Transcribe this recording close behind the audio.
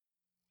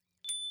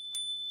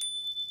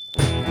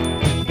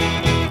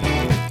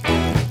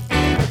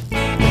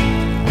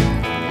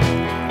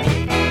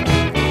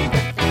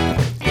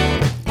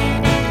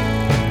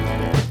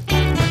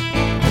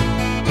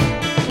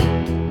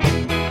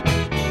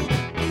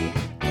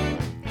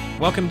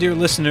Welcome, dear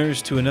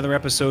listeners, to another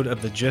episode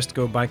of the Just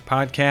Go Bike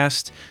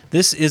podcast.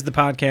 This is the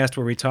podcast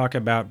where we talk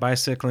about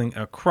bicycling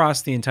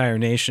across the entire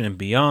nation and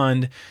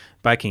beyond,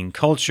 biking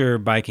culture,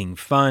 biking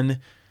fun.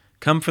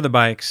 Come for the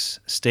bikes,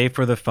 stay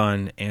for the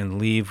fun, and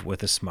leave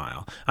with a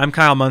smile. I'm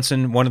Kyle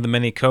Munson, one of the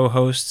many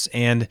co-hosts,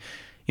 and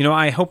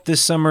I hope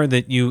this summer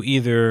that you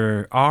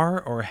either are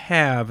or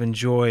have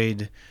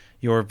enjoyed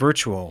your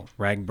virtual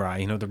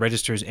RAGBRAI, the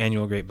Register's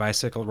annual Great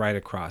Bicycle Ride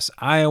Across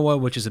Iowa,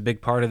 which is a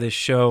big part of this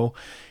show.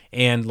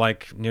 And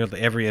like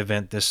nearly every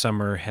event this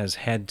summer has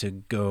had to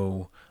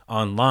go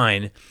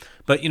online.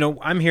 But,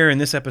 I'm here in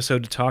this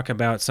episode to talk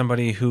about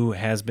somebody who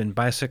has been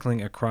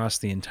bicycling across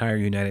the entire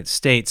United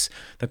States.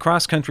 The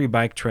cross-country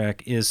bike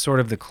trek is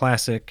sort of the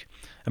classic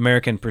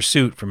American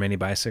pursuit for many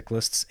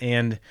bicyclists.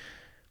 And,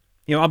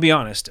 I'll be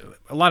honest,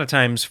 a lot of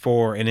times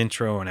for an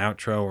intro, an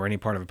outro, or any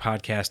part of a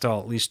podcast, I'll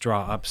at least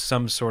draw up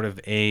some sort of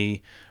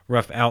a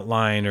rough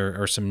outline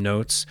or some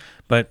notes.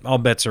 But all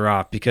bets are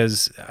off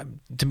because,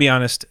 to be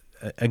honest,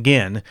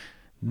 again,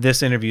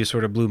 this interview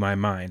sort of blew my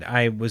mind.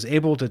 I was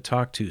able to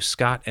talk to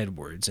Scott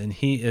Edwards, and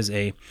he is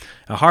a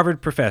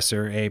Harvard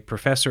professor, a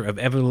professor of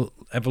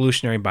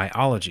evolutionary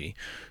biology,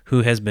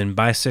 who has been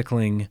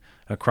bicycling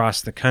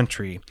across the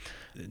country.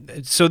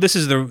 So this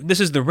is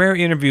the rare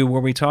interview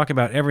where we talk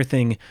about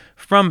everything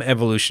from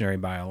evolutionary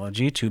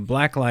biology to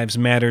Black Lives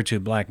Matter to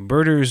Black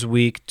Birders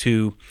Week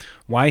to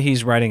why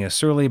he's riding a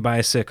Surly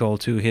bicycle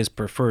to his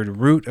preferred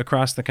route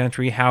across the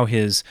country, how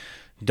his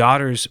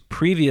daughter's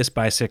previous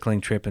bicycling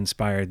trip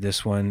inspired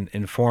this one,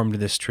 informed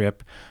this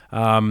trip,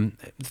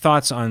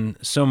 thoughts on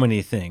so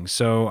many things.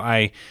 So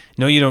I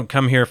know you don't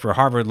come here for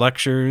Harvard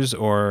lectures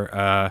or,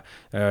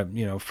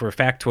 for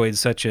factoids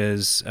such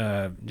as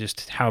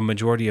just how a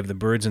majority of the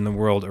birds in the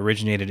world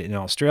originated in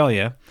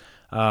Australia,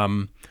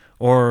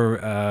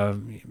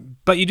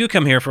 but you do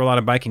come here for a lot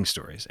of biking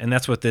stories, and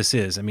that's what this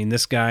is. I mean,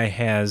 this guy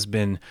has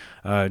been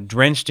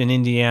drenched in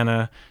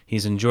Indiana.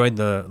 He's enjoyed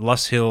the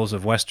Loess Hills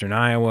of western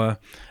Iowa.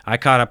 I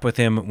caught up with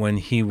him when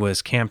he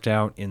was camped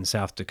out in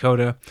South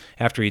Dakota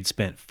after he'd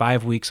spent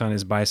 5 weeks on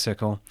his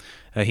bicycle.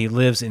 He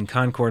lives in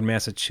Concord,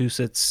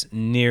 Massachusetts,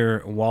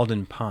 near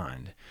Walden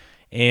Pond,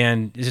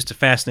 and is just a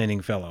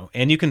fascinating fellow.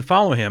 And you can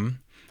follow him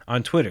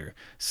on Twitter,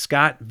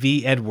 Scott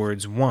V.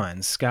 Edwards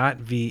 1, Scott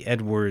V.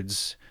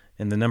 Edwards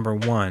and the number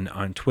 1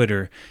 on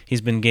Twitter.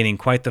 He's been gaining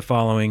quite the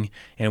following,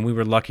 and we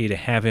were lucky to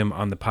have him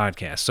on the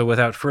podcast. So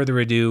without further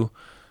ado,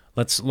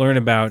 let's learn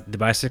about the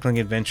bicycling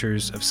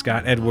adventures of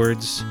Scott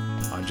Edwards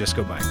on Just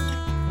Go Bike.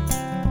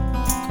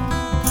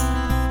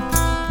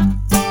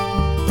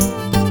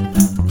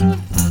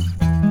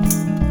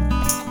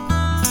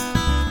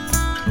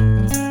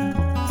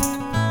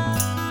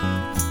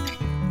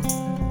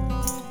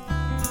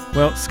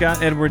 Well,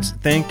 Scott Edwards,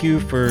 thank you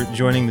for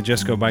joining the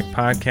Just Go Bike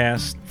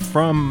podcast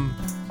from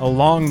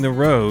along the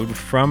road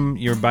from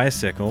your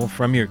bicycle,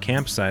 from your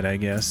campsite, I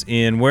guess.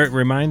 And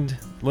remind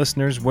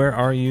listeners, where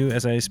are you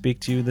as I speak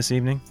to you this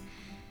evening?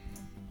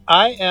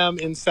 I am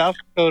in South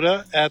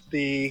Dakota at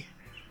the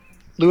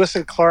Lewis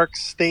and Clark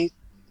State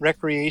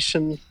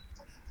Recreation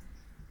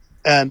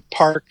and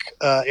Park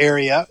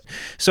area.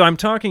 So I'm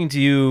talking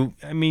to you.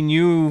 I mean,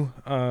 you're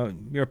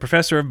a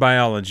professor of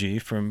biology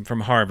from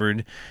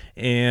Harvard,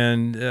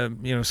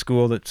 and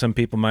school that some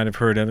people might have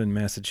heard of in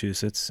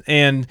Massachusetts.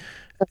 And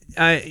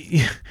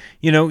you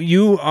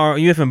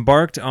have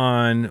embarked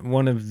on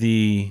one of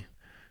the,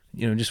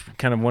 just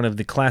kind of one of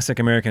the classic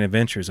American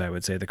adventures, I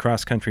would say, the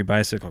cross-country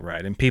bicycle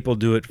ride. And people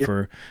do it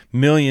for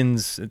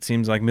millions, it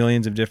seems like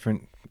millions of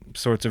different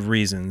sorts of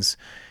reasons.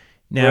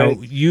 Now,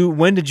 right.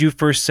 When did you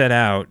first set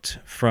out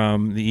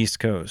from the East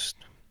Coast?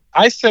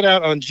 I set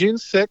out on June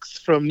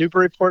 6th from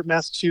Newburyport,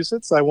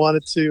 Massachusetts. I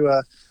wanted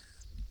to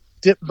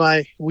dip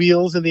my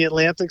wheels in the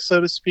Atlantic,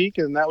 so to speak,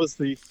 and that was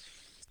the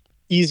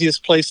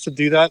easiest place to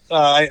do that.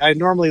 I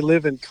normally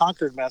live in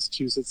Concord,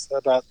 Massachusetts,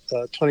 about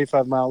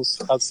 25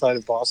 miles outside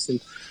of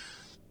Boston.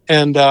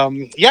 And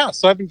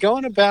so I've been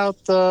going about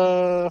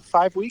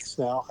 5 weeks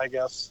now, I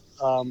guess.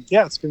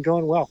 It's been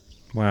going well.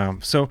 Wow.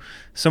 So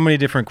many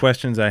different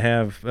questions I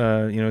have,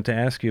 to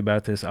ask you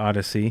about this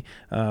odyssey.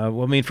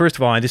 First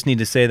of all, I just need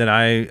to say that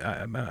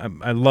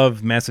I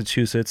love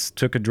Massachusetts.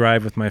 Took a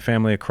drive with my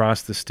family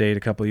across the state a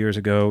couple of years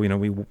ago.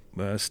 We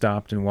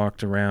stopped and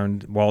walked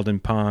around Walden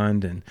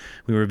Pond, and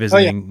we were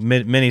visiting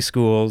many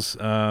schools.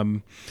 I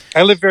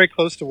live very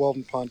close to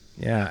Walden Pond.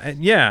 I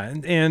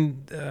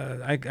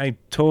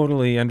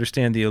totally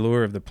understand the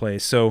allure of the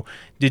place. So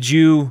did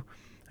you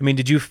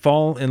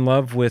fall in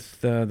love with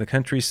the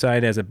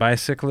countryside as a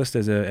bicyclist,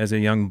 as a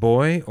young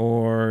boy,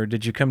 or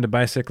did you come to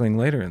bicycling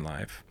later in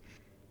life?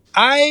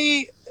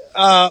 I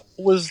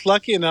was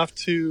lucky enough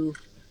to,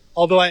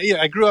 although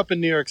I grew up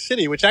in New York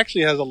City, which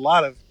actually has a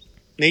lot of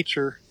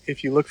nature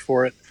if you look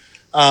for it.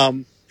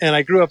 And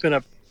I grew up in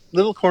a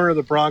little corner of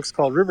the Bronx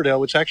called Riverdale,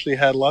 which actually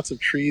had lots of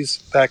trees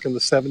back in the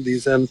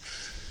 70s. And,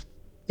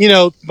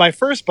 my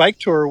first bike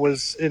tour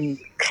was in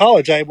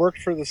college. I worked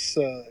for this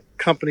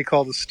company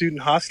called the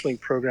Student Hosteling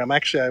Program.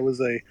 Actually, I was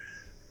a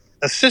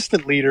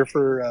assistant leader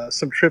for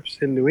some trips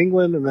in New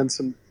England and then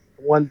some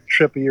one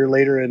trip a year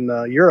later in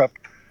Europe.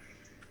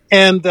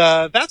 And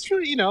that's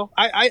really,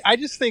 I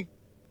just think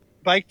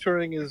bike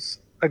touring is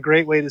a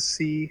great way to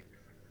see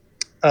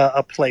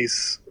a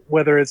place,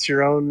 whether it's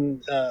your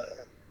own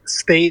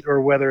state or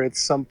whether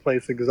it's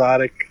someplace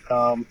exotic.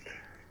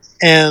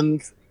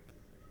 And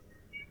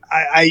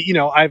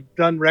I've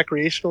done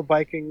recreational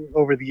biking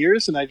over the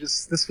years, and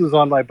this was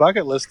on my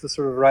bucket list to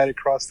sort of ride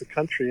across the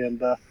country.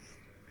 And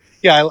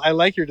yeah, I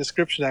like your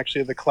description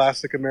actually of the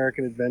classic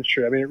American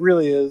adventure. I mean, it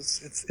really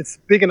is. It's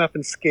big enough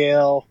in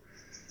scale,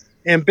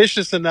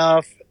 ambitious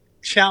enough,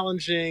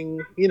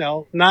 challenging.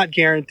 Not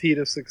guaranteed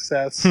of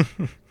success.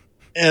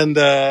 And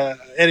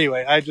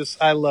anyway,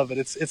 I love it.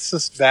 It's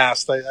just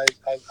vast. I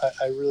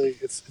really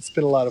it's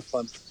been a lot of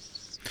fun.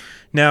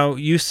 Now,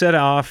 you set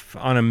off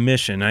on a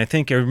mission. I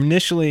think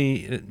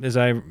initially, as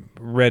I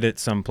read it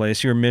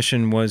someplace, your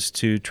mission was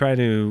to try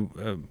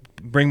to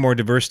bring more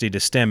diversity to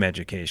STEM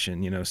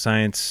education,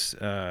 science,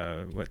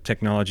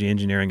 technology,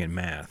 engineering, and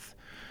math.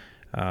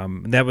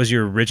 That was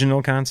your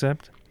original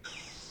concept?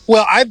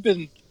 Well, I've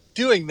been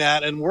doing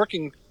that and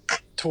working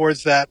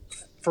towards that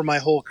for my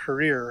whole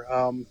career.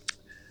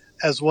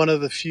 As one of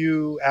the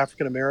few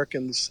African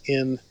Americans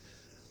in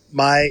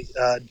my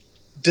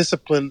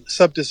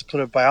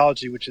subdiscipline of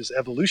biology, which is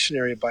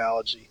evolutionary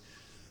biology,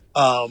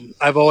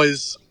 I've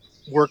always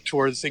worked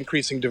towards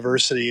increasing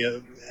diversity.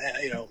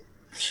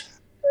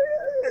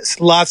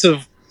 Lots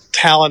of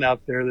talent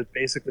out there that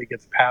basically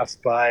gets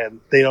passed by, and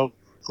a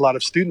lot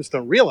of students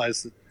don't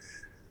realize that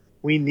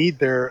we need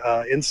their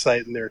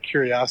insight and their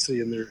curiosity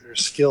and their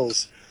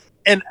skills.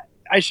 And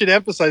I should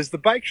emphasize the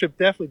bike trip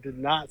definitely did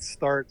not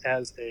start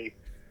as a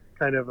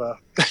kind of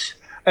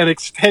an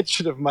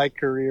extension of my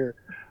career.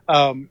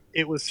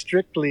 It was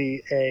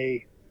strictly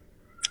a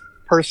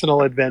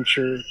personal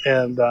adventure.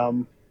 And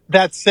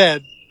that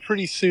said,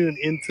 pretty soon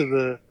into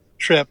the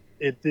trip,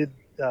 it did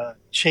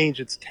change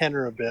its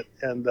tenor a bit.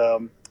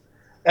 And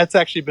that's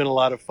actually been a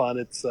lot of fun.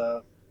 It's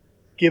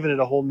given it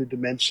a whole new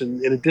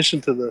dimension. In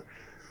addition to the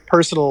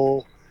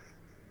personal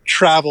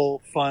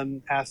travel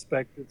fun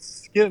aspect,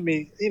 it's given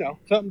me,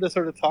 something to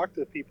sort of talk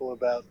to people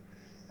about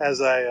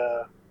as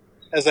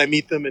I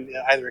meet them in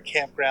either a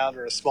campground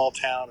or a small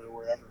town or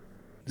wherever.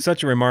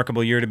 Such a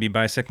remarkable year to be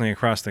bicycling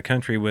across the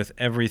country with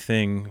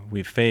everything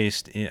we've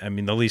faced. I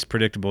mean, the least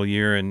predictable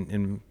year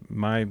in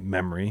my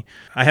memory.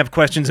 I have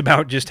questions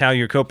about just how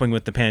you're coping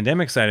with the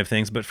pandemic side of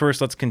things, but first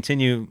let's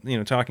continue,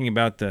 talking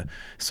about the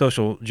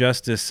social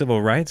justice,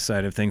 civil rights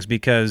side of things,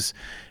 because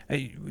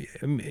a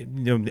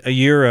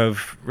year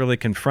of really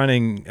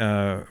confronting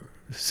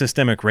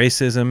systemic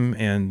racism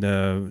and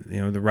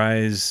the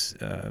rise,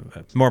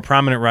 more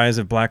prominent rise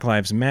of Black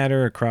Lives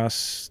Matter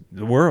across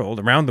the world,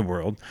 around the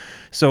world.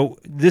 So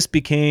this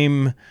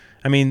became,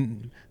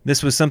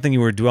 this was something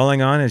you were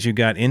dwelling on as you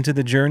got into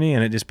the journey,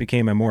 and it just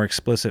became a more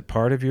explicit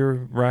part of your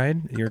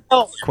ride, your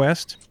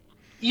quest.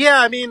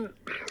 Yeah,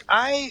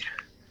 I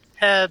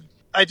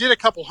did a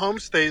couple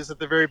homestays at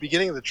the very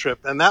beginning of the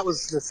trip, and that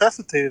was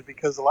necessitated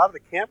because a lot of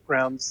the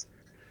campgrounds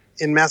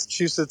in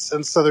Massachusetts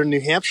and southern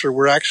New Hampshire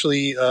were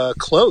actually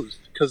closed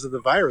because of the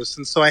virus.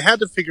 And so I had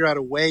to figure out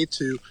a way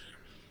to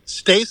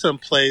stay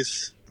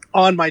someplace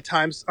on my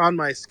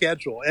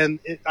schedule. And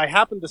I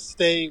happened to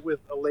stay with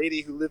a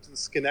lady who lives in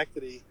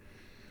Schenectady,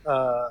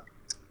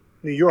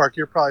 New York.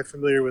 You're probably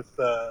familiar with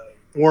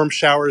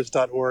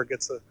warmshowers.org.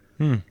 It's a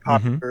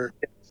popular.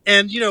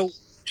 And,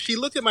 she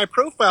looked at my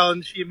profile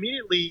and she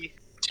immediately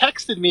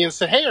texted me and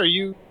said, "Hey, are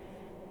you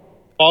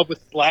involved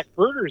with Black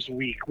Birders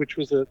Week?" which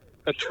was a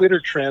Twitter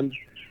trend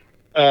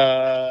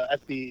at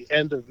the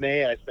end of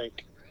May, I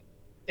think.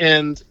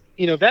 And,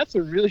 that's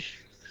a really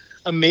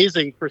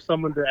amazing for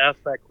someone to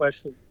ask that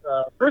question.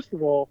 First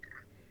of all,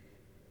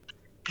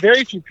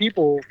 very few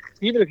people,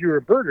 even if you were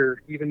a birder,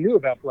 even knew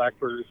about Black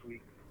Birders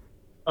Week.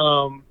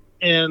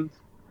 And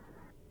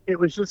it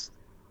was just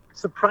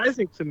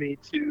surprising to me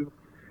to,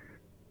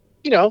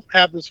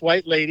 have this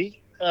white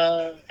lady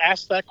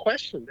ask that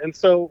question. And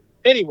so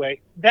anyway,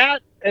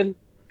 that and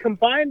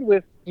combined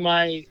with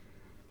my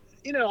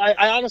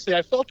I honestly,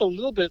 I felt a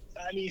little bit,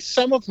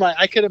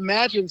 I could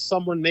imagine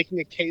someone making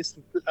a case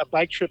that a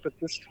bike trip at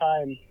this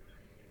time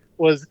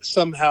was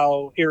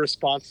somehow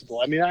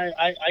irresponsible.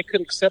 I could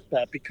accept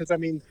that because,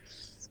 it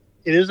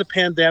is a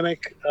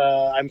pandemic.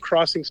 I'm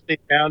crossing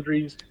state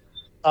boundaries.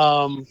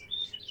 I'm,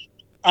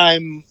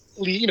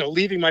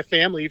 leaving my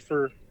family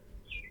for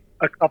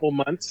a couple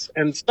months.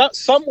 And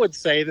some would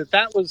say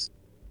that's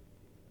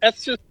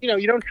just,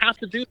 you don't have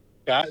to do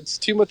that. It's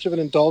too much of an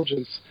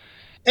indulgence.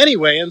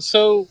 Anyway, and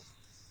so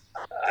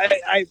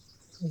I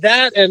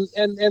that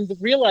and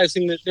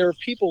realizing that there are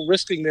people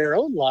risking their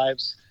own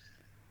lives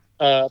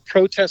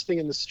protesting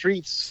in the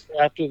streets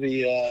after in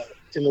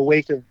the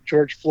wake of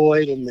George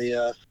Floyd and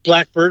the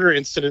Black Birder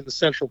incident in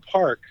Central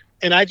Park.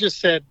 And I just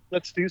said,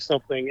 let's do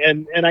something.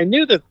 And I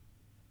knew that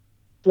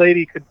this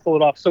lady could pull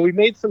it off. So we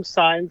made some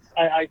signs.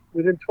 I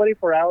within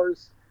 24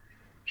 hours,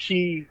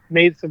 she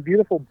made some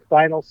beautiful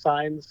vinyl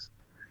signs.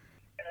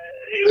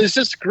 It was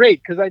just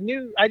great because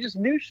I just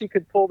knew she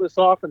could pull this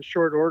off in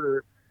short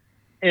order.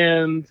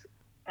 And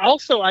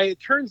also, it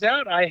turns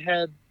out I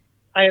had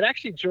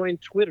actually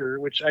joined Twitter,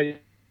 which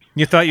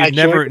You thought I you'd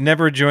joined.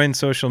 never join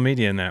social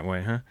media in that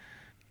way, huh?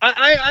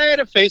 I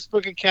had a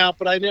Facebook account,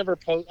 but I never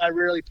post. I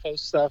rarely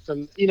post stuff,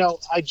 and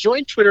I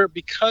joined Twitter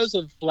because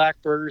of Black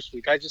Birders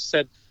Week. I just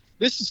said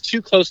this is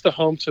too close to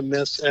home to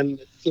miss, and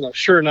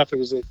sure enough, it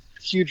was a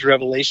huge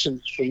revelation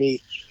for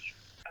me.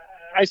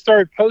 I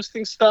started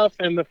posting stuff,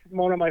 and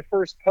one of my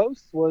first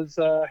posts was,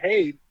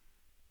 "Hey,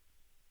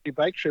 the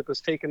bike trip has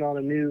taken on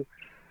a new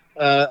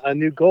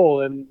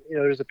goal," and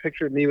there's a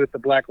picture of me with the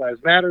Black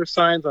Lives Matter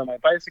signs on my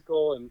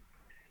bicycle, and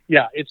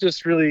yeah, it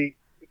just really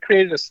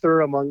created a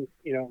stir among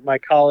my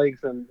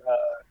colleagues, and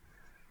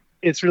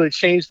it's really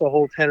changed the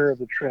whole tenor of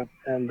the trip,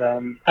 and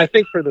I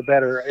think for the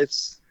better.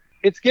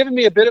 It's given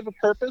me a bit of a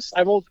purpose.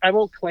 I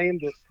won't claim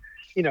that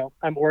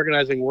I'm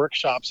organizing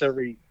workshops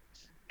every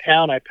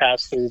town I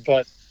pass through,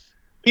 but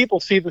people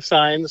see the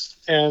signs,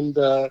 and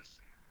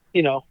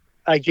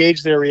I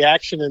gauge their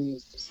reaction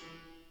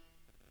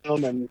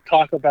and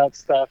talk about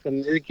stuff,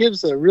 and it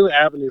gives a real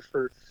avenue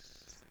for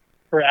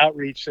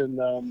outreach, and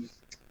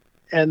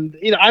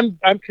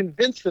I'm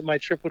convinced that my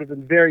trip would have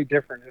been very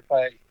different if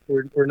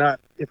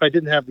I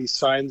didn't have these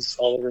signs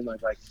all over my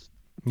bike.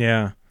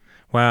 Yeah.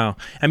 Wow.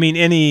 I mean,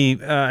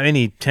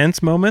 any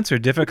tense moments or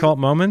difficult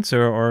moments,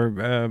 or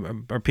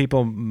are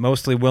people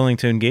mostly willing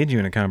to engage you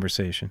in a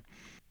conversation?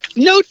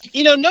 No,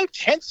 no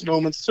tense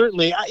moments.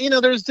 Certainly,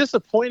 there's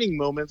disappointing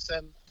moments,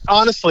 and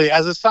honestly,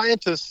 as a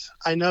scientist,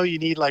 I know you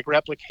need like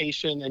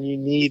replication, and you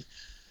need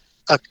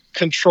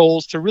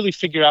controls to really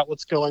figure out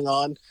what's going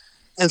on.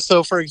 And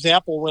so, for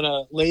example, when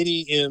a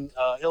lady in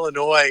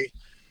Illinois,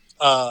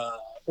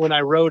 when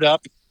I rode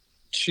up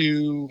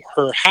to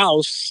her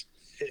house,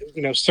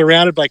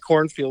 surrounded by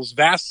cornfields,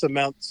 vast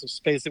amounts of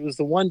space. It was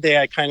the one day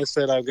I kind of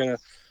said I'm going to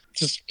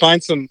just find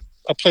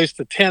a place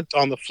to tent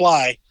on the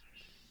fly.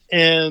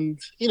 And,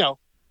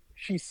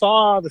 she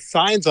saw the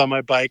signs on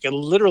my bike and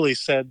literally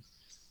said,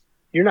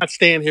 "You're not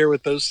staying here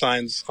with those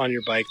signs on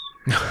your bike."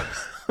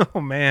 Oh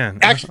man.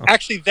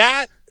 Actually,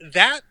 that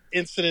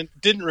incident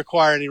didn't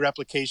require any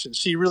replication.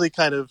 She really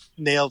kind of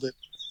nailed it.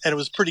 And it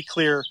was pretty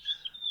clear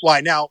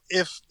why. Now,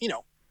 if,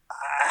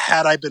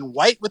 had I been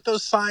white with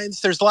those signs,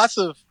 there's lots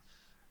of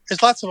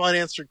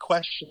unanswered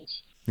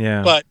questions.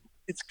 Yeah. But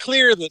it's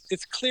clear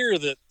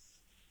that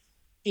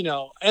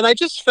and I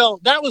just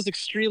felt that was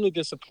extremely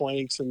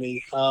disappointing to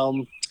me.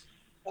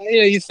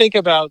 You think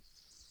about,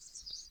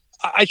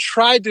 I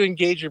tried to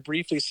engage her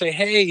briefly, say,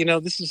 "Hey,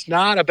 this is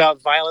not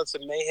about violence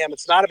and mayhem.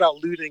 It's not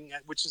about looting,"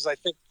 which is, I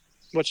think,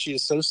 what she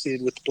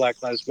associated with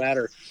Black Lives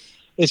Matter.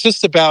 It's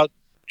just about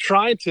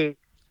trying to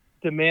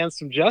demand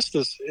some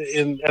justice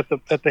at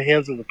the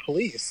hands of the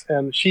police,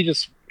 and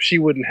she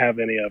wouldn't have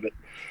any of it.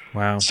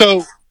 Wow.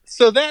 So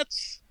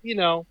that's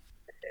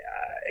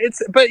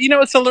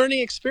it's a learning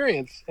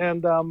experience,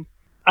 and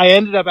I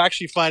ended up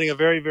actually finding a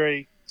very,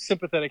 very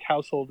sympathetic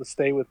household to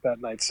stay with that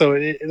night. So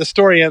the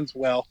story ends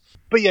well.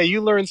 But yeah,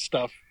 you learn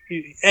stuff,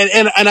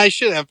 and I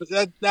should have. But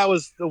that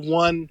was the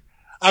one.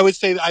 I would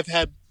say that I've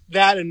had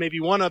that and maybe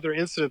one other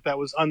incident that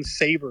was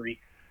unsavory.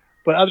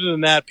 But other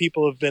than that,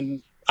 people have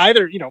been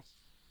either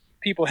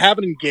people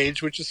haven't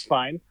engaged, which is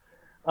fine,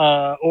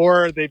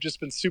 or they've just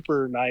been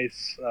super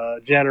nice,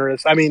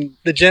 generous. I mean,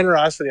 the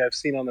generosity I've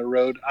seen on the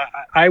road.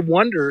 I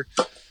wonder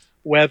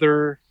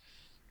whether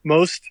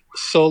most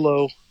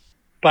solo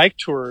bike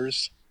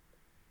tourers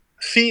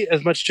see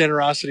as much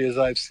generosity as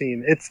I've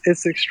seen.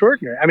 It's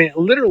extraordinary. I mean,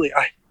 literally,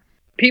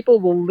 people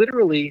will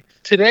literally,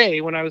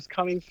 today when I was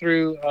coming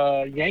through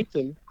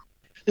Yankton,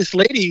 this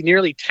lady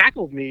nearly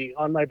tackled me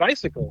on my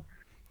bicycle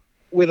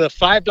with a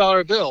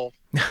 $5 bill,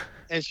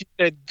 and she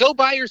said, "Go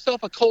buy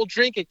yourself a cold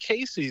drink at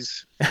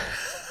Casey's."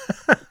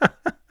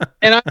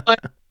 And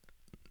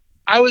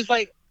I was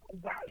like,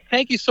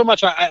 "Thank you so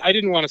much." I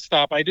didn't want to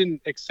stop. I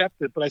didn't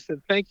accept it, but I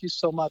said, "Thank you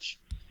so much."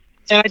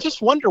 And I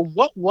just wonder,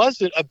 what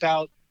was it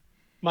about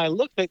my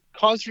look that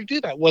caused her to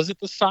do that? Was it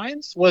the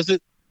signs? Was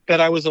it that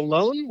I was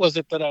alone? Was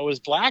it that I was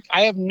Black?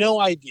 I have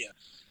no idea.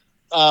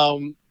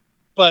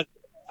 But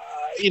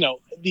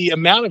the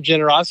amount of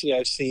generosity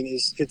I've seen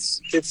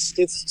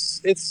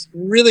it's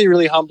really,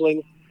 really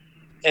humbling,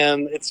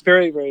 and it's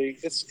very, very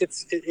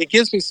it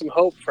gives me some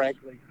hope,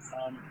 frankly.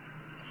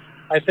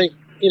 I think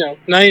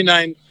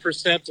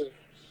 99% of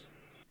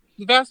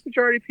the vast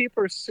majority of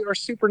people are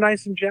super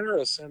nice and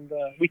generous, and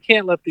we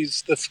can't let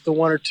the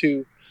one or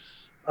two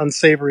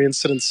unsavory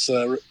incidents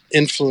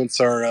influence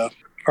our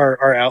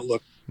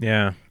outlook.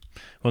 Yeah.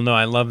 Well, no,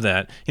 I love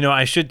that.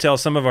 I should tell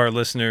some of our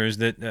listeners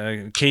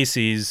that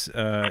Casey's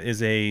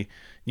is a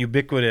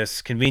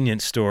ubiquitous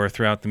convenience store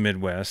throughout the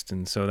Midwest,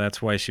 and so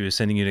that's why she was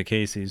sending you to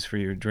Casey's for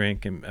your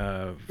drink, and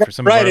for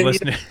some of our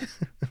listeners.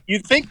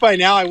 You'd think by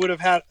now I would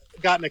have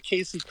gotten a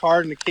Casey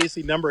card and a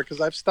Casey number,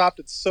 because I've stopped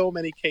at so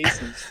many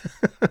Casey's.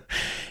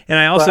 And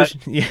I also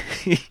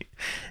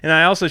And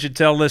I also should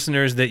tell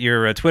listeners that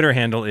your Twitter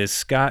handle is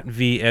Scott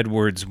V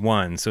Edwards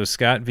 1. So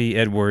Scott V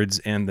Edwards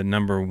and the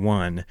number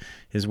 1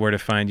 is where to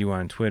find you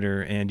on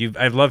Twitter. And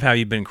I love how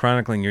you've been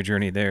chronicling your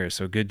journey there.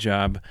 So good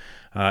job.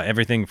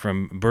 Everything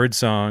from bird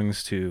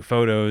songs to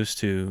photos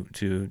to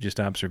just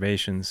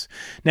observations.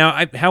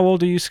 Now, how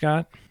old are you,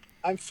 Scott?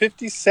 I'm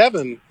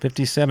 57.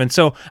 57.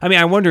 So, I mean,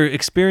 I wonder,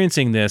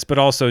 experiencing this, but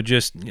also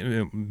just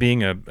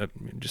being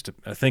just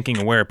a thinking,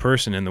 aware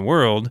person in the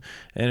world,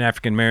 an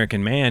African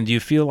American man. Do you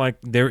feel like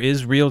there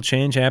is real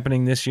change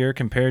happening this year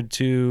compared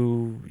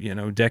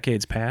to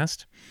decades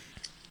past?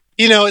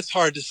 It's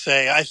hard to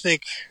say. I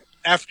think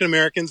African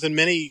Americans and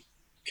many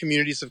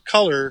communities of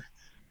color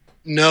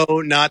know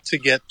not to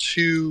get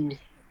too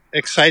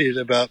excited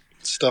about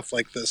stuff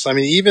like this. I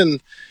mean, even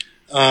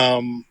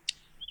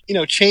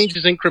change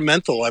is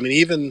incremental. I mean,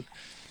 even,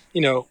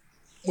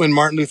 when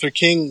Martin Luther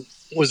King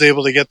was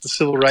able to get the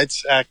Civil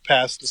Rights Act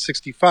passed in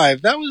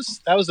 '65, that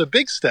was a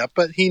big step,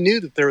 but he knew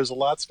that there was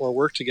lots more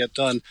work to get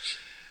done.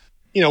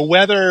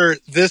 Whether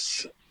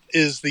this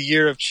is the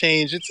year of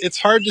change, it's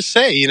hard to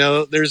say.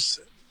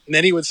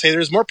 Many would say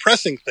there's more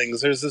pressing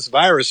things. There's this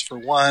virus for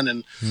one,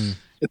 and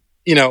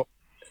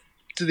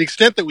to the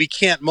extent that we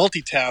can't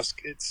multitask,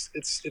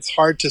 it's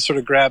hard to sort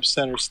of grab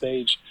center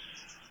stage.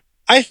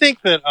 I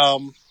think that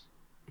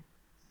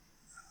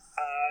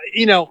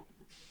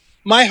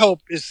my hope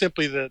is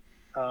simply that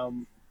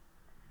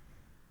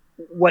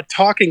what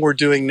talking we're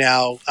doing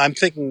now, I'm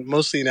thinking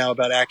mostly now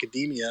about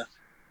academia,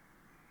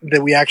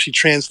 that we actually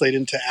translate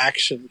into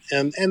action.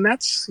 And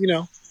that's,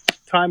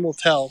 time will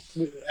tell.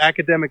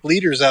 Academic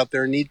leaders out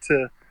there need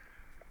to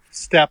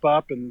step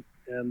up and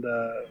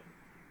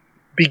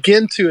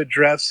begin to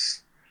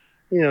address,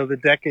 the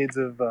decades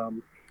of,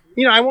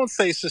 I won't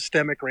say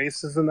systemic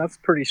racism, that's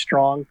pretty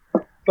strong,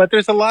 but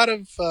there's a lot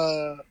of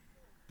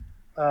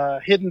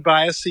hidden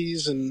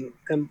biases and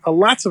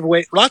lots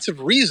of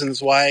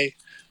reasons why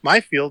my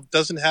field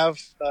doesn't have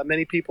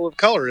many people of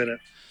color in it.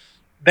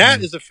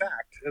 That is a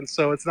fact, and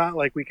so it's not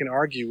like we can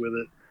argue with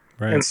it.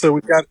 Right. And so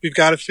we've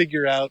got to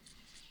figure out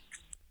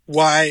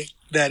why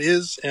that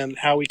is and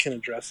how we can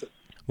address it.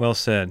 Well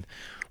said.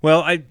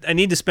 Well, I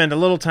need to spend a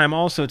little time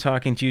also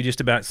talking to you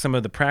just about some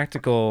of the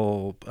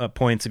practical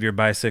points of your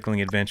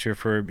bicycling adventure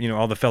for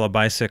all the fellow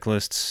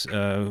bicyclists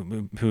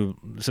who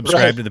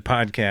subscribe to the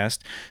podcast.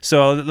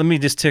 So let me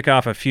just tick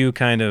off a few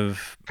kind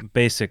of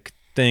basic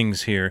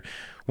things here.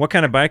 What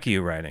kind of bike are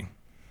you riding?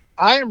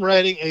 I am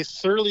riding a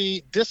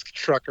Surly Disc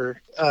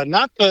Trucker,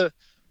 not the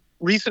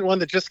recent one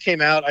that just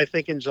came out, I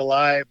think in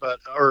July,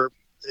 or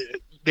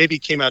maybe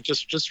came out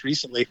just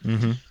recently.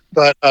 Mm-hmm.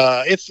 But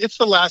it's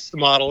the last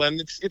model, and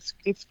it's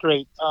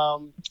great.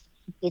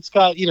 It's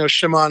got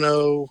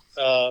Shimano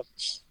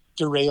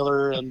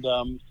derailleur,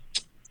 and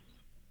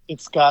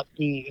it's got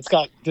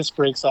disc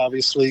brakes,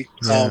 obviously.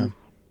 Yeah.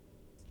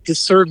 It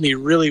served me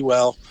really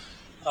well.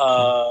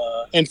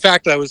 In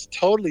fact, I was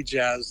totally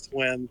jazzed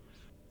when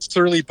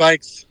Surly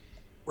Bikes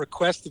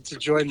requested to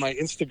join my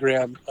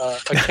Instagram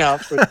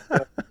account.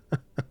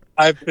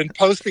 I've been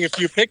posting a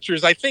few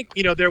pictures. I think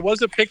there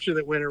was a picture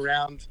that went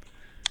around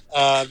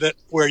that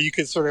where you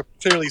could sort of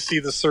clearly see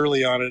the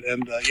Surly on it,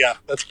 and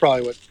that's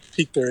probably what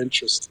piqued their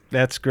interest.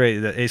 That's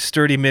great. A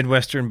sturdy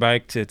Midwestern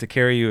bike to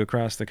carry you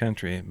across the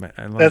country.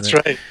 I love That's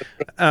that. right.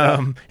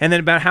 And then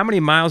about how many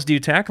miles do you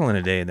tackle in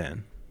a day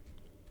then?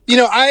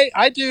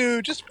 I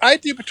do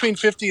between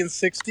 50 and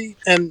 60,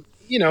 and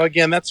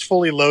again, that's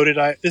fully loaded.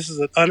 This is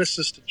an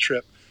unassisted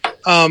trip,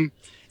 and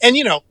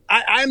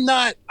I am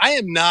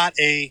not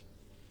a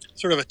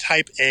sort of a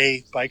type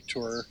A bike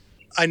tourer.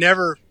 I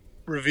never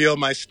reveal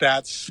my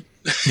stats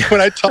when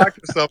I talk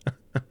to someone.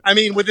 I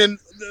mean,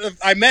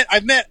 I've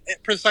met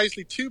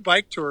precisely 2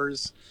 bike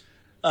tours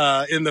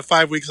in the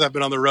 5 weeks I've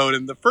been on the road,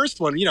 and the first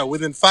one,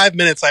 within 5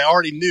 minutes, I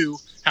already knew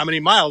how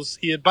many miles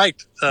he had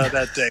biked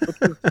that day, which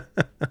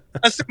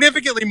was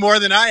significantly more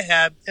than I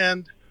had.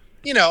 And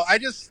I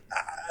just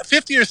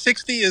 50 or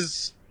 60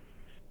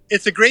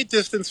 it's a great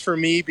distance for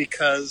me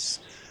because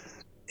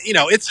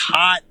it's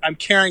hot. I'm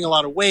carrying a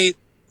lot of weight,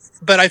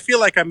 but I feel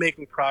like I'm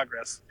making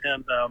progress,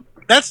 and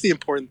that's the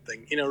important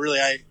thing. Really,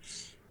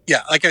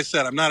 like I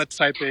said, I'm not a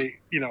type A.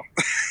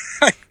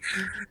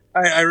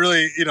 I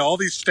really, all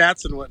these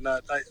stats and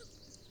whatnot.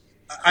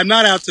 I'm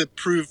not out to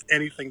prove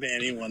anything to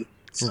anyone.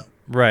 So.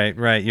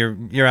 Right.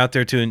 You're out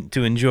there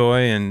to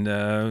enjoy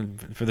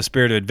and for the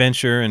spirit of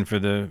adventure and for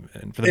the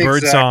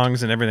bird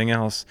songs and everything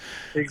else.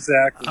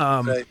 Exactly.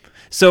 Right.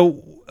 So,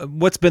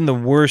 what's been the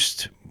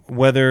worst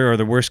weather or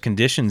the worst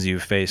conditions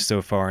you've faced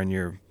so far on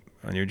your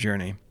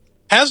journey?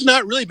 Has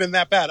not really been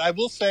that bad. I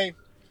will say,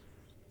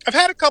 I've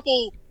had a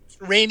couple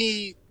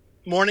rainy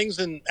mornings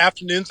and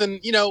afternoons, and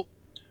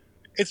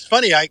it's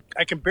funny. I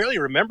can barely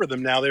remember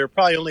them now. They were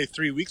probably only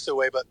 3 weeks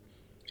away, but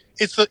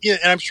and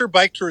I'm sure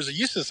bike tours are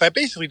used to this. I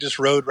basically just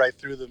rode right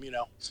through them.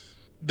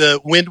 The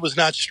wind was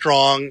not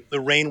strong, the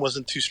rain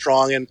wasn't too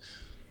strong, and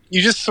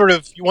you just sort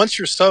of, once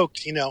you're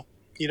soaked, you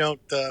don't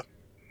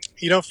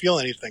feel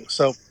anything.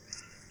 So,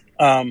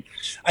 I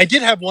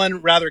did have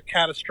one rather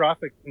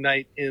catastrophic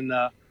night in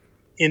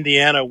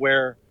Indiana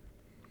where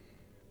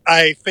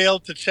I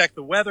failed to check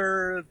the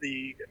weather.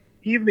 The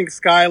evening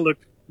sky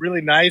looked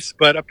really nice,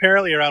 but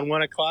apparently around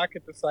 1 o'clock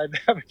it decided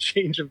to have a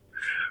change of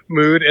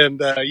mood.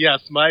 And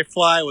yes, my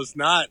fly was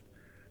not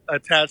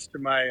attached to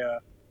my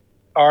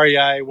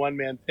REI one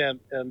man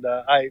tent, and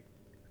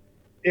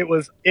it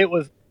was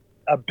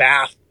a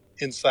bath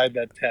inside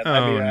that tent. I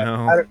Oh mean,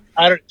 no.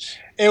 I don't.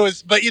 It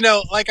was, but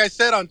like I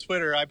said on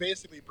Twitter, I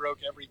basically broke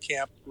every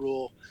camp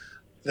rule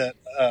that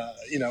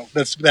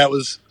that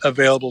was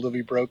available to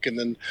be broken,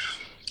 and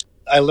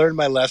I learned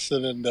my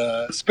lesson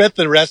and spent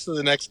the rest of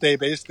the next day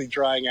basically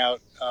drying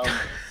out.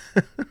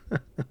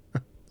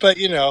 But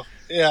yeah,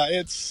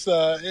 it's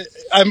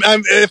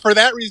I'm for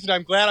that reason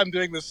I'm glad I'm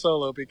doing this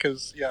solo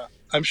because yeah,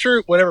 I'm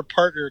sure whatever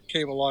partner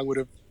came along would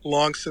have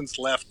long since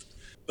left.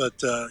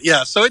 But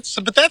yeah,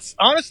 but that's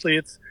honestly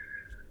it's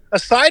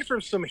aside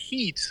from some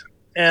heat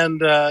and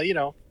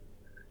the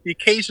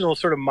occasional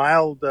sort of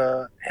mild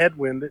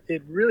headwind,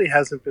 it really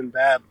hasn't been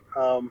bad.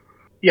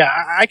 Yeah,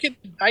 I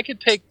could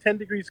take 10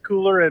 degrees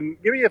cooler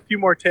and give me a few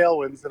more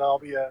tailwinds, and I'll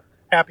be a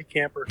happy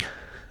camper.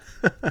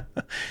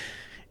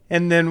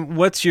 And then,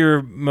 what's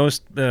your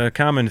most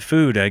common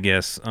food? I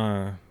guess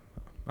on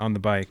the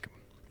bike.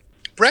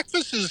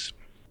 Breakfast is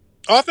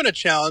often a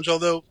challenge,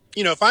 although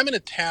if I'm in a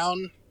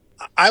town,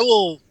 I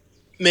will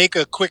make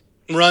a quick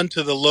run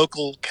to the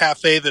local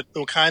cafe the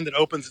kind that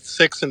opens at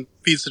 6 and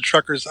feeds the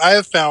truckers. I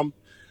have found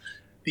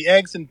the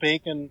eggs and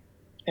bacon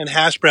and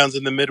hash browns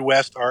in the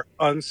Midwest are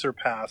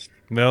unsurpassed.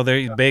 Well,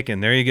 bacon.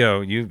 There you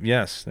go.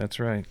 Yes, that's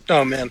right.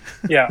 Oh man,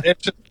 yeah.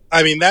 It's just,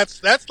 I mean,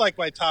 that's like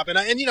my top, and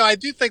I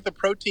do think the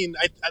protein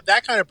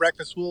that kind of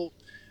breakfast will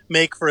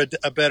make for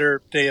a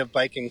better day of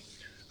biking.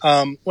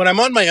 When I'm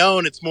on my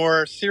own, it's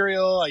more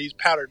cereal. I use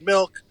powdered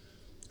milk.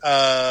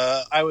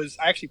 I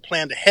actually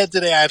planned ahead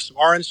today. I have some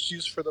orange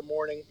juice for the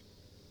morning.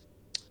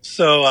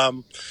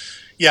 So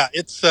yeah,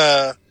 it's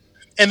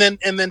and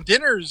then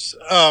dinners.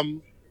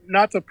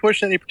 Not to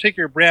push any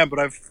particular brand, but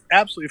I've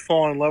absolutely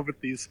fallen in love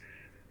with these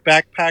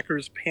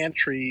Backpackers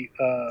Pantry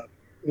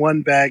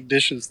one bag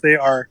dishes. They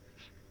are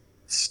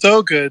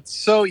so good,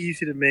 so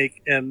easy to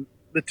make, and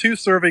the 2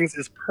 servings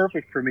is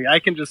perfect for me. I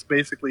can just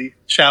basically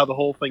chow the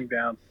whole thing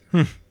down.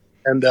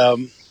 And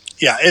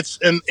yeah,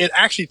 it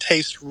actually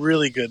tastes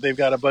really good. They've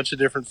got a bunch of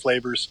different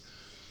flavors,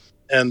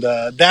 and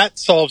that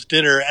solves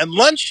dinner. And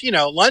lunch,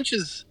 lunch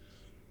is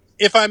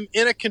if I'm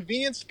in a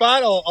convenient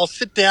spot, I'll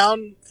sit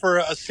down for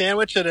a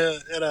sandwich at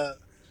a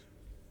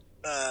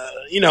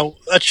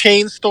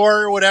chain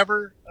store or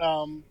whatever,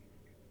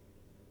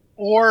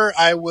 or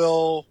I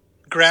will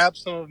grab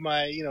some of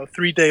my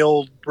 3-day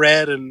old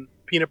bread and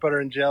peanut butter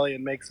and jelly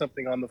and make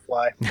something on the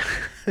fly.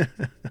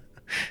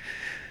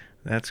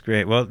 That's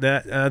great. Well,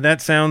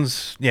 that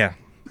sounds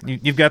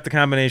You've got the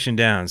combination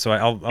down, so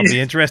I'll be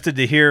interested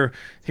to hear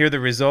the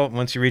result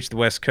once you reach the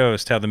West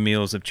Coast, how the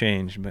meals have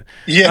changed. But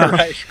yeah,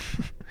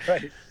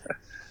 right.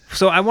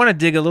 So I want to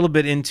dig a little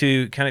bit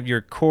into kind of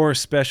your core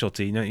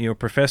specialty. You're a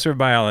professor of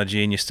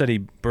biology and you study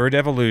bird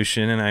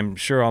evolution, and I'm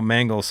sure I'll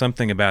mangle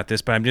something about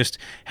this, but I'm just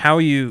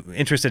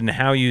interested in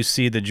how you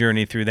see the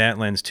journey through that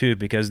lens too,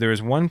 because there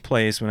was one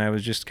place when I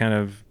was just kind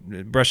of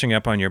brushing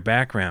up on your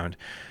background.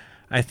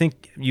 I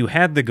think you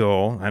had the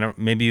goal.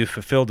 Maybe you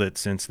fulfilled it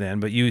since then,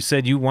 but you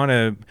said you want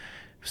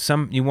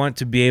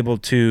to be able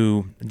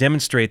to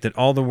demonstrate that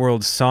all the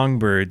world's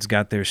songbirds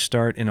got their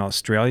start in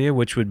Australia,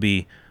 which would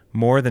be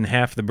more than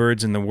half the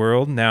birds in the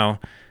world. Now,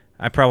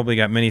 I probably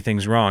got many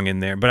things wrong in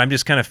there, but I'm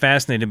just kind of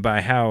fascinated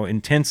by how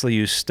intensely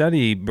you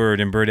study bird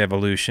and bird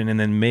evolution, and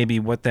then maybe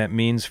what that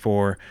means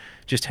for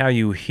just how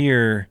you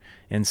hear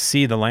and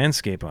see the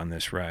landscape on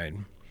this ride.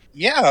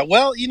 Yeah,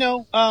 well,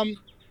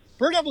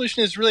 bird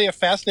evolution is really a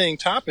fascinating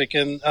topic,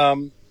 and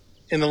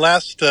in the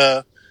last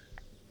 30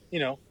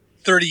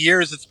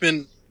 years, it's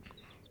been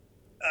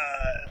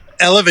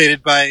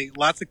elevated by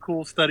lots of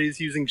cool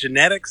studies using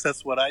genetics.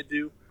 That's what I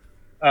do,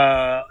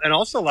 and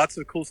also lots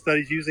of cool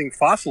studies using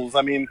fossils.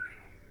 I mean,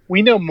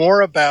 we know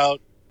more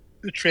about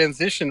the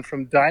transition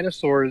from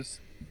dinosaurs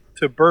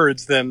to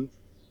birds than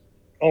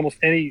almost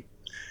any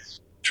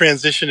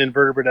transition in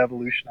vertebrate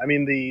evolution. I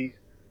mean, the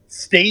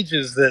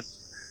stages that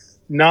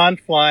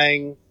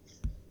non-flying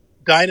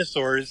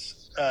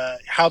dinosaurs,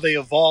 how they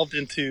evolved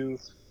into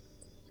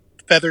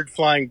feathered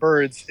flying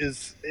birds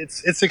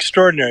it's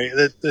extraordinary,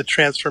 the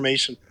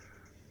transformation.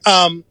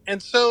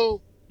 And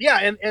so yeah,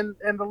 and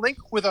the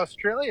link with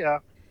Australia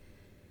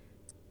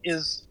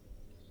is,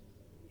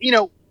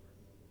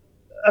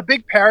 a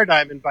big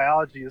paradigm in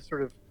biology is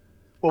sort of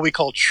what we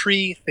call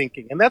tree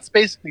thinking, and that's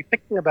basically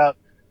thinking about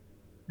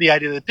the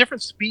idea that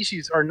different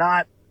species are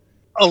not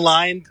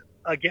aligned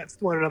against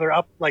one another,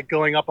 up like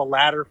going up a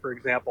ladder, for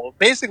example.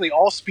 Basically,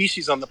 all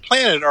species on the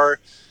planet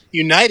are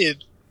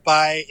united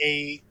by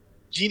a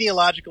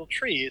genealogical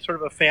tree, sort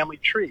of a family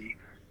tree.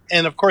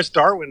 And of course,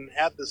 Darwin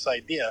had this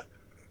idea.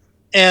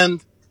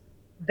 And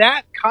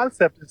that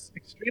concept is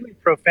extremely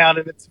profound,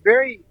 and it's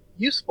very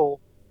useful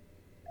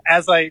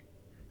as I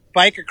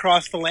bike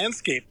across the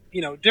landscape.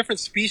 Different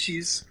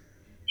species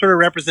sort of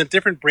represent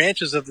different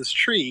branches of this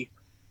tree.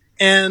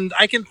 And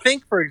I can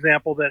think, for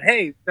example, that,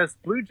 hey, this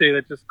blue jay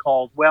that just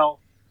called, well,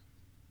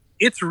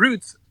 its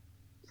roots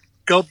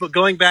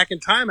going back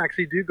in time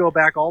actually do go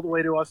back all the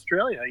way to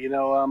Australia.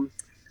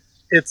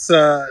 It's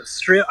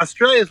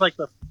Australia is like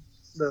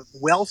the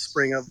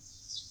wellspring of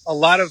a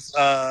lot of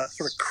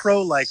sort of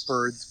crow-like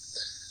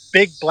birds,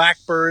 big black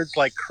birds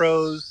like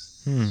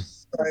crows.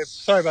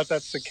 Sorry about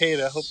that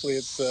cicada. Hopefully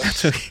it's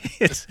That's okay.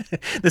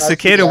 The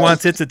cicada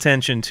wants its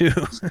attention too.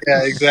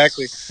 Yeah,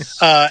 exactly.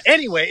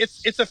 Anyway,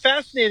 it's a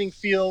fascinating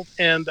field,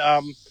 and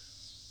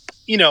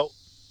you know,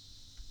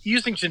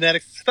 using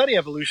genetics to study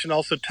evolution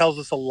also tells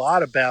us a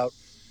lot about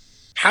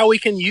how we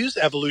can use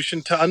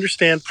evolution to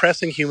understand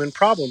pressing human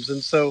problems.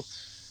 And so,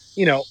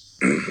 you know,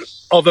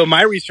 although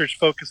my research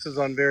focuses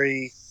on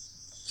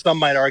some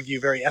might argue,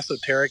 very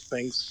esoteric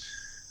things,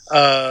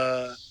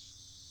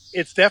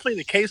 it's definitely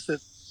the case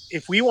that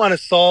if we want to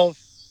solve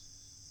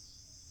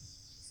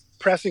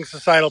pressing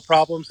societal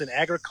problems in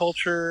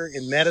agriculture,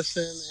 in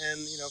medicine,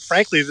 and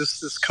frankly,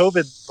 this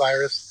COVID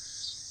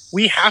virus,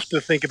 we have to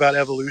think about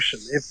evolution.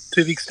 If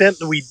to the extent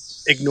that we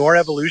ignore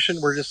evolution,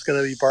 we're just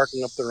going to be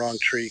barking up the wrong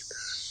tree.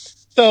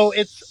 So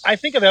I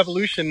think of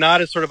evolution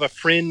not as sort of a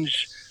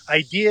fringe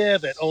idea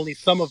that only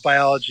some of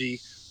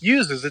biology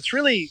uses. It's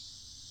really,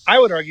 I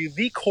would argue,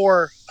 the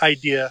core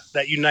idea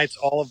that unites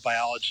all of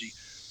biology.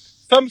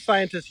 Some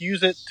scientists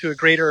use it to a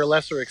greater or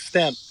lesser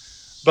extent,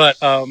 but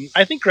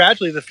I think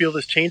gradually the field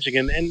is changing,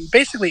 and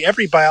basically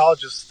every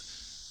biologist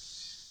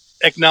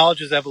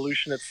acknowledges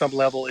evolution at some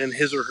level in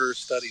his or her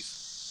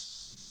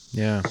studies.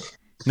 Yeah.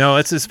 No,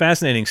 it's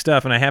fascinating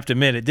stuff, and I have to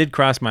admit, it did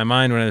cross my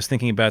mind when I was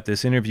thinking about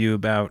this interview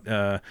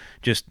about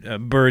just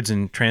birds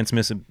and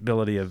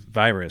transmissibility of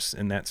virus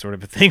and that sort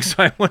of a thing.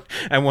 So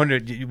I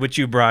wondered what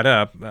you brought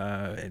up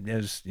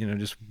as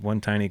just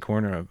one tiny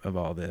corner of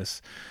all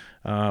this.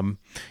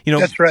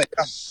 That's right.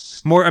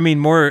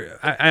 Yeah.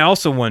 I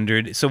also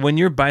wondered. So when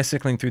you're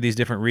bicycling through these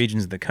different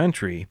regions of the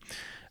country,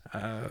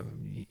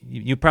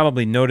 you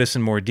probably notice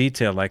in more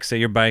detail, like say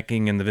you're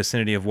biking in the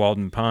vicinity of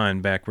Walden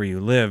Pond, back where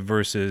you live,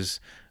 versus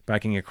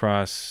biking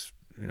across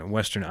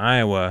western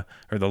Iowa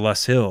or the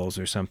Luss Hills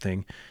or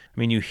something. I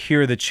mean, you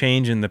hear the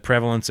change in the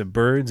prevalence of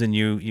birds, and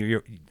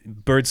your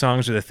bird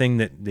songs are the thing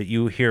that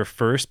you hear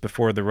first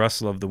before the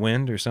rustle of the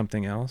wind or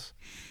something else.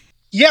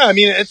 Yeah, I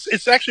mean,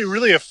 it's actually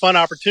really a fun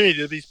opportunity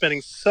to be spending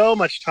so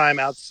much time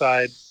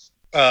outside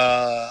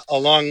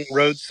along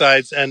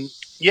roadsides. And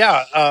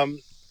yeah,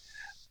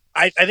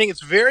 I think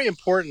it's very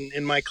important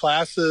in my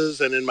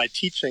classes and in my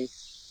teaching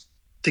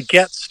to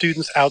get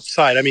students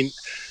outside. I mean,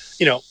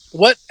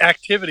 what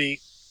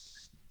activity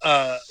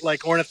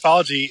like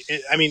ornithology,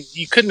 I mean,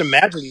 you couldn't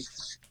imagine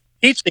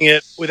teaching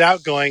it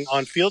without going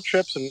on field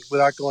trips and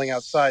without going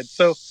outside.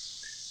 So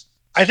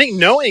I think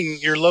knowing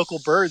your local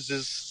birds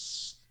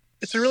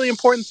it's a really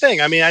important thing.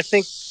 I mean, I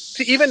think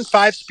even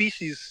 5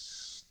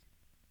 species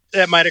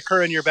that might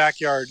occur in your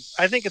backyard,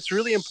 I think it's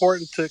really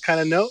important to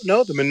kind of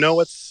know them and know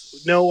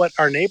what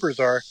our neighbors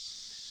are.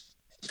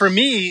 For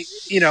me,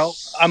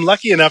 I'm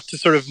lucky enough to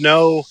sort of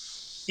know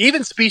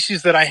even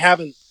species that I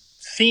haven't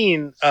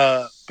seen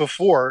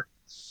before.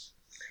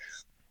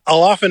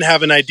 I'll often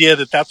have an idea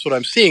that that's what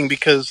I'm seeing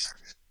because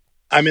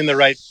I'm in the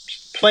right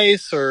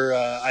place, or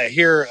I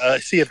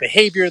see a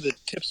behavior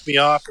that tips me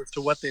off as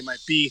to what they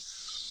might be.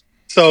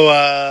 So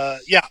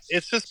yeah,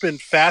 it's just been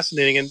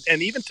fascinating,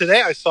 and even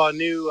today I saw a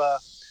new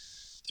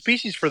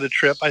species for the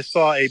trip. I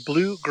saw a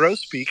blue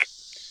grosbeak,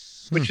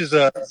 which is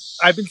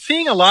I've been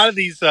seeing a lot of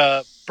these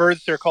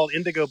birds. They're called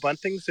indigo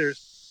buntings. They're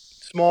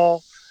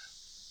small,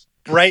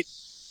 bright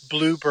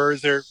blue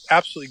birds. They're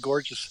absolutely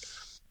gorgeous.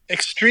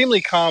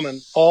 Extremely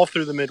common all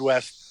through the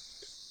Midwest.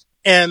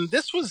 And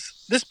this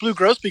blue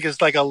grosbeak is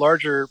like a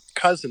larger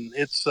cousin.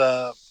 It's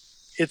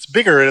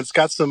bigger and it's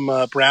got some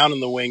brown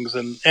in the wings.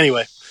 And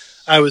anyway,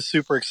 I was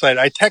super excited.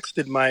 I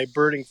texted my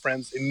birding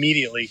friends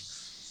immediately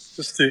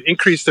just to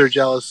increase their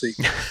jealousy.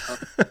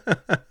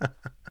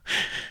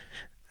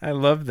 I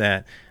love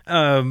that.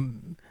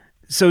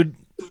 So,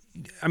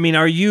 I mean,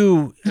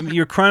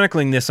 you're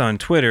chronicling this on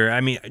Twitter.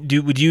 I mean,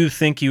 would you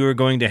think you were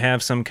going to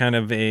have some kind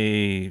of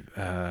a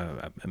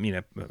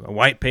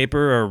white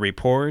paper or a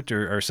report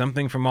or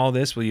something from all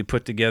this? Will you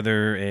put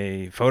together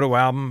a photo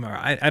album? Or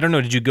I don't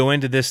know. Did you go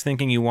into this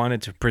thinking you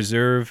wanted to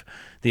preserve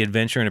the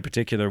adventure in a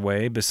particular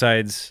way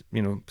besides,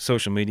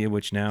 social media,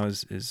 which now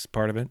is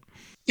part of it?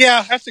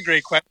 Yeah, that's a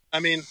great question. I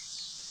mean,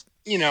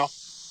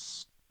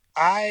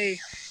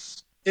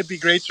 it'd be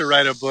great to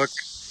write a book.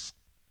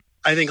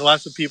 I think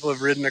lots of people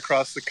have ridden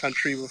across the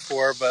country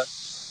before,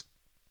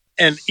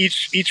 and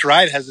each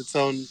ride has its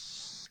own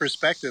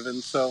perspective.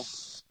 And so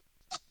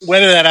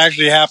whether that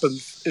actually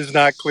happens is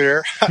not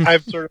clear.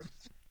 I've sort of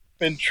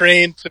been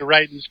trained to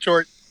write in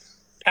short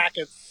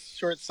packets,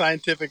 short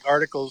scientific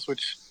articles,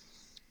 which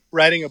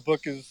writing a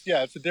book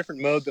it's a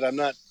different mode that I'm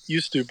not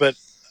used to, but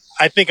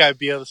I think I'd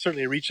be able to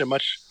certainly reach a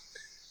much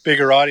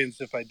bigger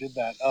audience if I did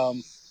that.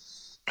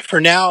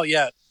 For now,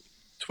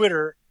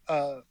 Twitter,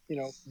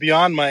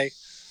 beyond my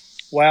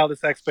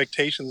wildest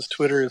expectations,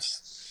 Twitter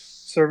is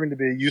serving to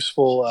be a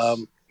useful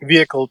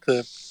vehicle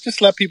to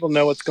just let people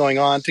know what's going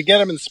on, to get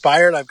them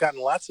inspired. I've gotten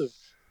lots of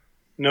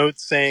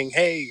notes saying,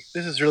 "Hey,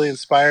 this is really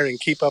inspiring.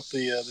 Keep up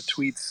the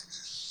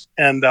tweets."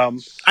 And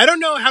I don't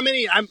know how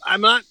many.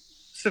 I'm not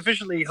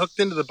sufficiently hooked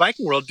into the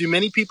biking world. Do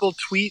many people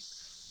tweet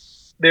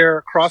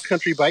their cross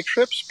country bike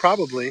trips?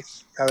 Probably,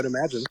 I would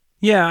imagine.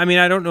 Yeah, I mean,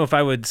 I don't know if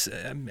I would.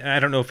 I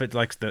don't know if it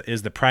like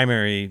is the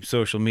primary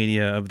social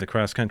media of the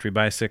cross country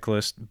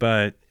bicyclist,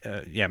 but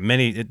yeah,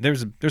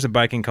 there's a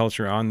biking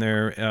culture on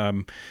there.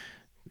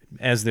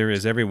 As there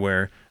is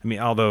everywhere. I mean,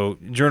 although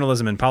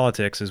journalism and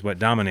politics is what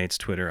dominates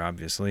Twitter,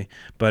 obviously,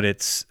 but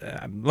it's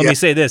let me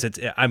say this: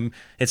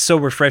 it's so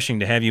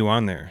refreshing to have you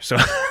on there. So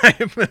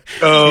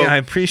I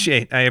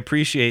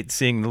appreciate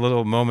seeing the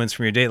little moments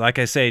from your day. Like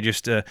I say,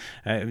 just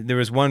there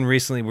was one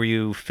recently where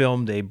you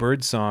filmed a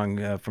bird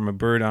song from a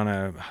bird on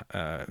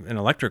an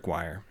electric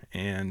wire.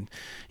 And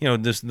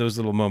those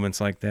little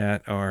moments like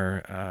that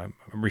are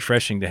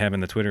refreshing to have in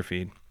the Twitter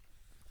feed.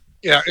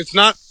 Yeah, it's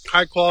not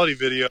high quality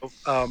video.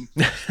 In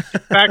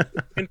fact,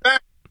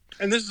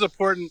 and this is an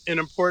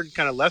important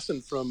kind of lesson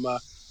from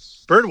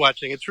bird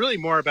watching. It's really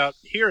more about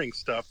hearing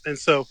stuff, and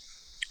so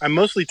I'm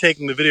mostly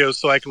taking the videos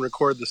so I can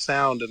record the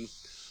sound, and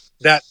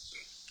that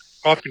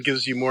often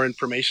gives you more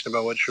information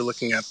about what you're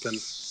looking at than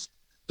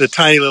the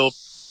tiny little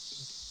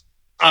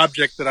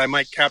object that I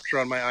might capture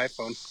on my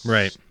iPhone.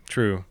 Right.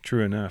 True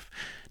enough.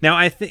 Now,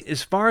 I think,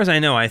 as far as I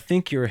know, I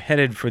think you're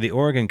headed for the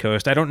Oregon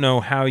coast. I don't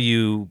know how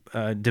you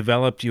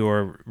developed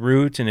your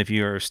route and if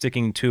you're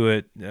sticking to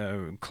it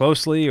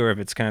closely or if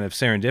it's kind of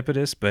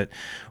serendipitous. But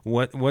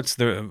what's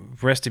the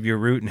rest of your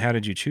route and how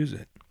did you choose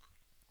it?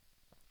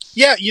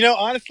 Yeah,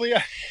 honestly,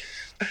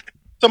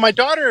 so my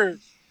daughter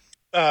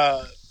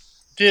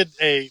did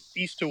a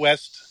east to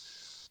west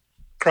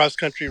cross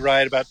country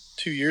ride about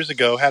 2 years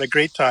ago. Had a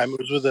great time. It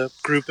was with a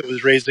group that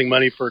was raising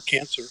money for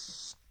cancer.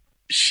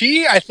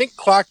 She, I think,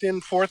 clocked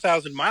in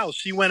 4,000 miles.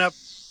 She went up.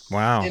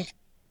 Wow.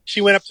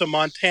 She went up to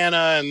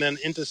Montana and then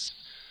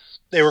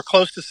they were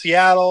close to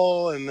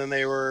Seattle, and then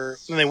they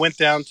went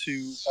down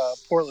to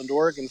Portland,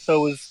 Oregon.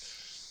 So it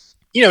was,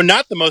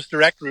 not the most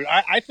direct route.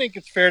 I think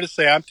it's fair to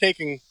say I'm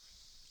taking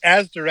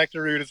as direct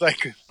a route as I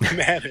could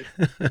manage.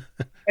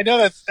 I know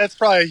that's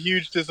probably a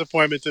huge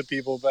disappointment to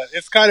people, but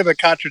it's kind of a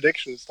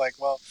contradiction. It's like,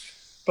 well,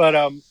 but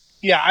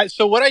yeah.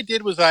 So what I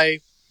did was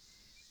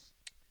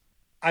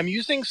I'm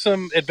using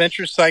some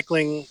Adventure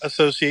Cycling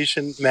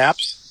Association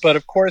maps, but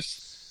of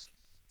course,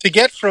 to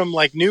get from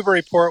like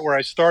Newburyport, where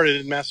I started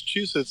in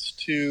Massachusetts,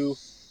 to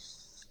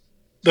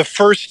the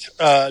first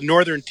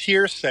northern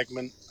tier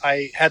segment,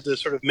 I had to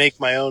sort of make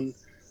my own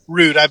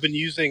route. I've been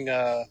using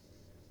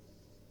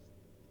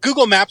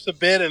Google Maps a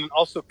bit and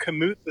also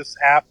Komoot, this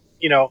app.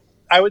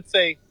 I would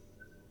say,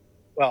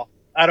 well,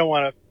 I don't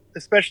want to,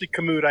 especially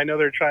Komoot. I know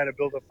they're trying to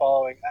build a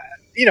following.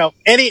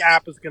 Any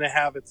app is going to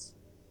have its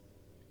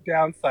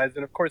downsides,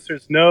 and of course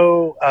there's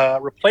no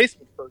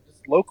replacement for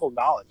just local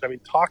knowledge. I mean,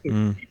 talking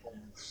to people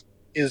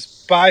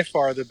is by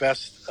far the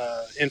best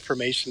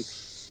information.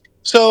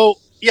 So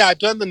yeah, I've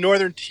done the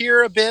northern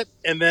tier a bit,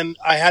 and then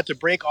I had to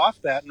break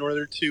off that in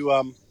order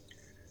to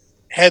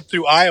head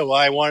through Iowa.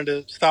 I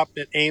wanted to stop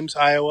at Ames,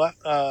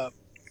 Iowa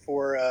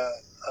for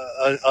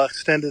an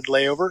extended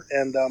layover,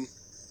 and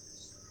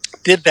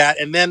did that,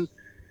 and then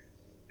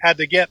had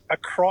to get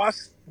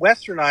across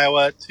western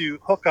Iowa to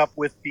hook up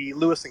with the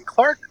Lewis and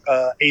Clark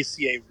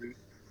ACA route.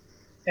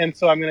 And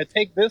so I'm going to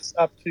take this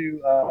up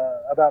to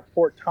about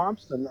Fort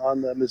Thompson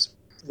on the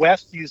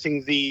west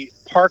using the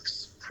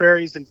Parks,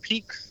 Prairies, and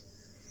Peaks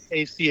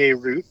ACA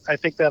route. I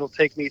think that'll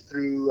take me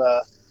through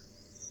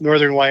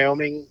northern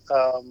Wyoming.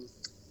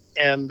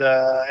 And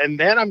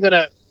then I'm going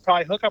to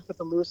probably hook up with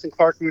the Lewis and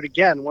Clark route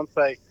again once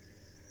I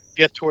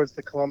get towards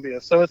the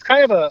Columbia. So it's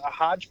kind of a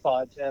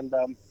hodgepodge. And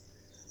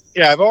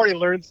yeah, I've already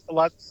learned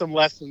some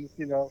lessons,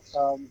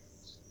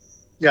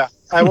 yeah,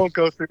 I won't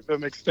go through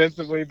them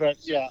extensively, but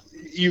yeah,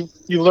 you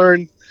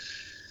learn.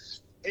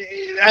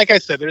 Like I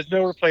said, there's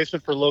no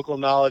replacement for local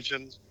knowledge,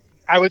 and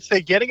I would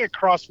say getting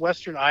across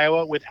western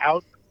Iowa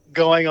without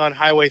going on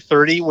Highway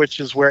 30, which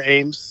is where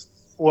Ames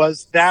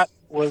was, that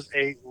was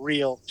a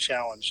real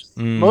challenge.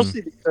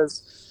 Mostly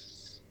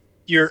because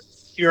you're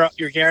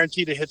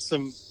guaranteed to hit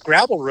some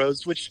gravel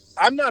roads, which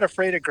I'm not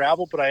afraid of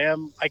gravel, but I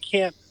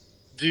can't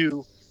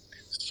do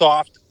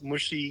soft,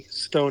 mushy,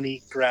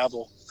 stony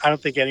gravel. I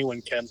don't think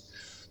anyone can.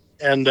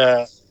 And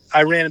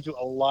I ran into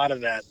a lot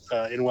of that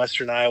in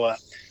western Iowa.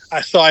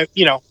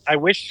 I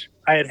wish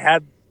I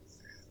had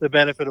the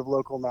benefit of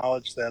local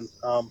knowledge then.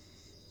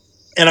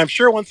 And I'm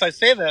sure once I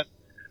say that,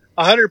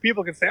 100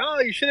 people can say, "Oh,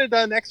 you should have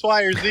done X,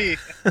 Y, or Z."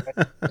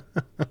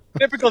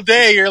 Typical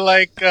day, you're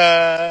like,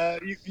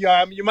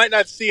 you might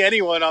not see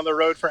anyone on the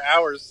road for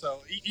hours. So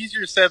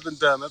easier said than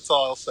done. That's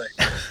all I'll say.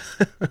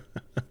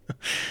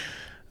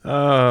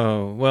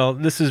 Oh, well,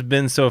 this has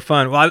been so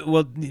fun.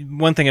 Well,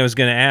 one thing I was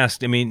going to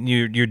ask, I mean,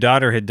 your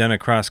daughter had done a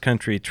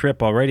cross-country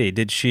trip already.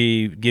 Did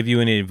she give you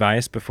any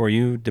advice before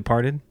you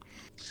departed?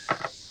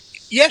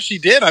 Yeah, she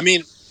did. I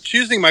mean,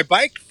 choosing my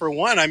bike, for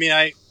one. I mean,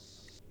 I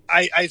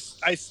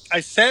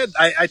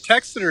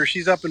texted her.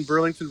 She's up in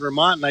Burlington,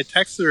 Vermont, and I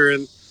texted her,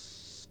 and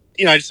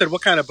I just said,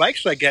 what kind of bike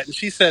should I get? And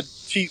she said,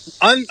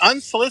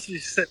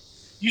 unsolicited, she said,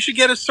 you should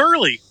get a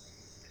Surly.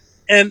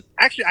 And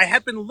actually, I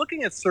had been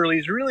looking at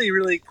Surly's really,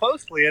 really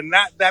closely, and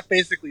that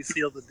basically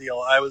sealed the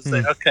deal. I was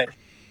like, okay,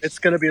 it's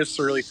going to be a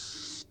Surly.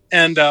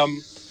 And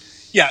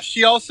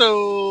she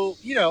also,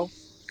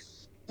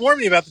 warned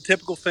me about the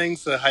typical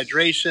things, the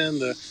hydration,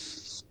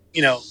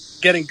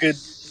 getting good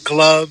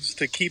gloves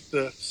to keep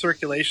the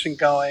circulation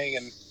going.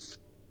 And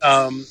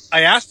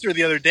I asked her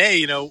the other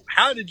day,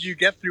 how did you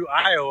get through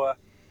Iowa?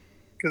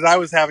 Because I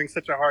was having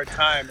such a hard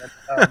time.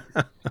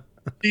 And,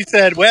 she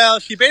said, well,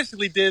 she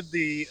basically did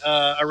the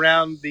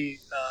around the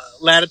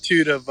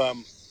latitude of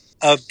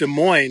Des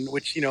Moines,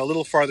 which, a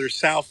little farther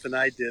south than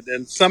I did.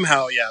 And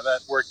somehow,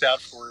 that worked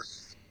out for her.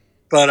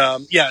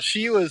 But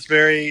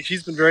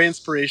she's been very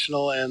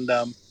inspirational. And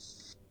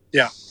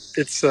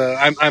it's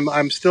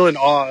I'm still in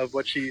awe of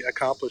what she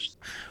accomplished.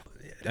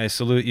 I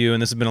salute you,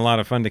 and this has been a lot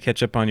of fun to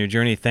catch up on your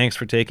journey. Thanks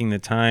for taking the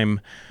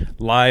time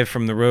live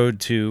from the road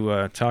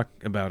to talk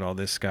about all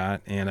this,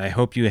 Scott. And I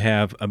hope you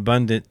have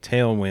abundant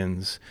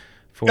tailwinds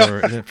for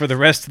the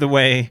rest of the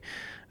way,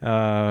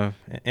 and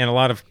a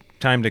lot of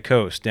time to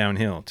coast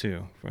downhill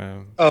too.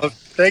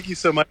 Thank you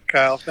so much,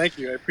 Kyle. Thank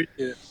you. I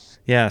appreciate it.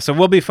 Yeah, so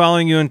we'll be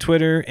following you on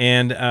Twitter,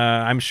 and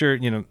I'm sure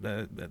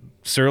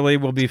Surly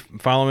will be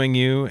following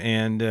you,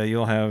 and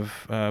you'll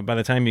have by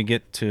the time you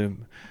get to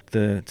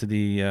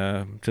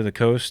the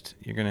coast,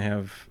 you're going to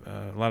have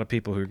a lot of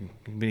people who are going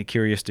to be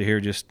curious to hear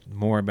just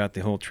more about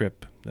the whole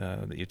trip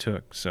that you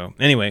took. So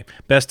anyway,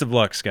 best of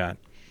luck, Scott.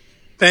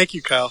 Thank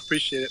you, Kyle.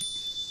 Appreciate it.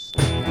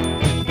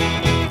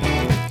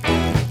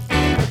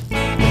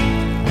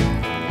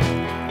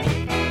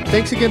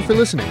 Thanks again for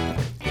listening.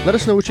 Let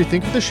us know what you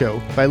think of the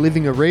show by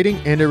leaving a rating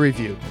and a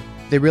review.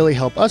 They really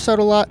help us out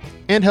a lot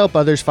and help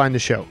others find the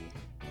show.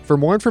 For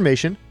more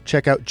information,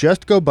 check out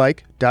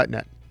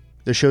justgobike.net.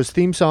 The show's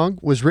theme song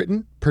was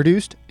written,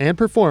 produced, and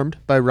performed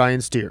by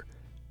Ryan Steer.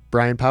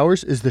 Brian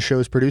Powers is the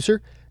show's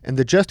producer, and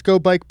the Just Go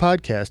Bike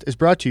podcast is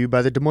brought to you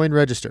by the Des Moines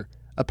Register,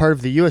 a part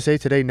of the USA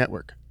Today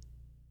Network.